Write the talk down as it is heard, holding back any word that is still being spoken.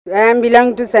I am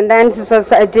belong to St. Anne's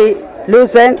Society,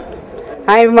 Lucerne.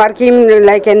 I am working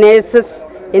like a nurse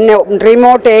in a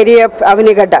remote area of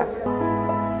Avanigada.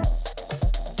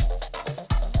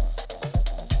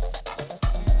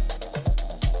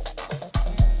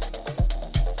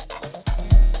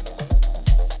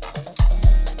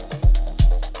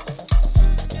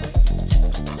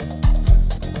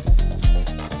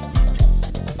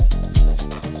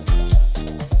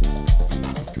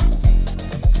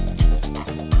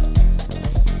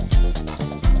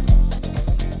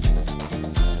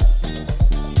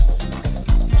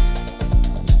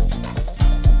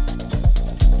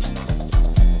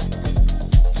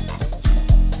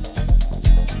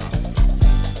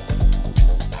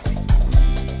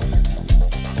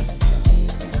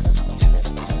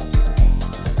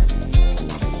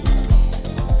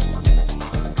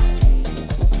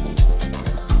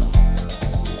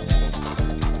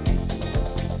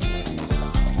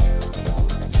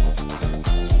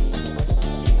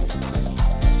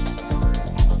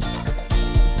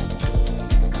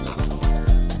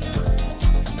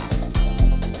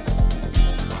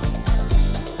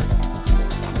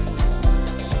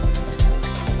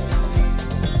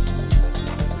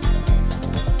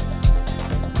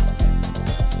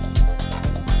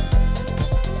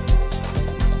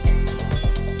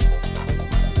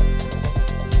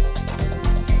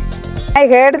 I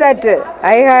heard that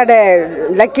I had a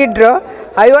lucky draw.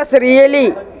 I was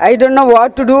really, I don't know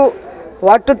what to do,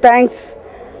 what to thanks,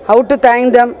 how to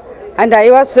thank them. And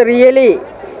I was really,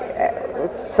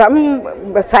 some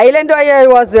silent I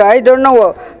was, I don't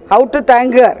know how to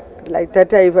thank her. Like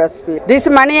that I was feeling. This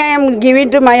money I am giving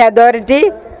to my authority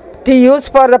to use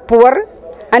for the poor.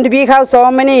 And we have so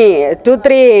many,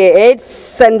 2-3 AIDS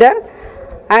center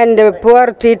and poor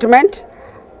treatment.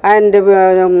 And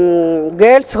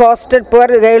girls hostel, poor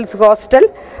girls hostel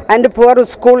and poor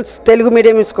schools, Telugu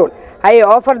medium school. I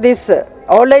offer this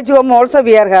old age home also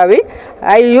we are having.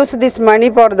 I use this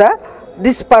money for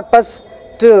this purpose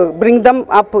to bring them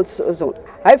up soon.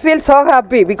 I feel so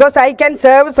happy because I can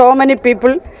serve so many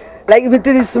people like with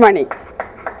this money.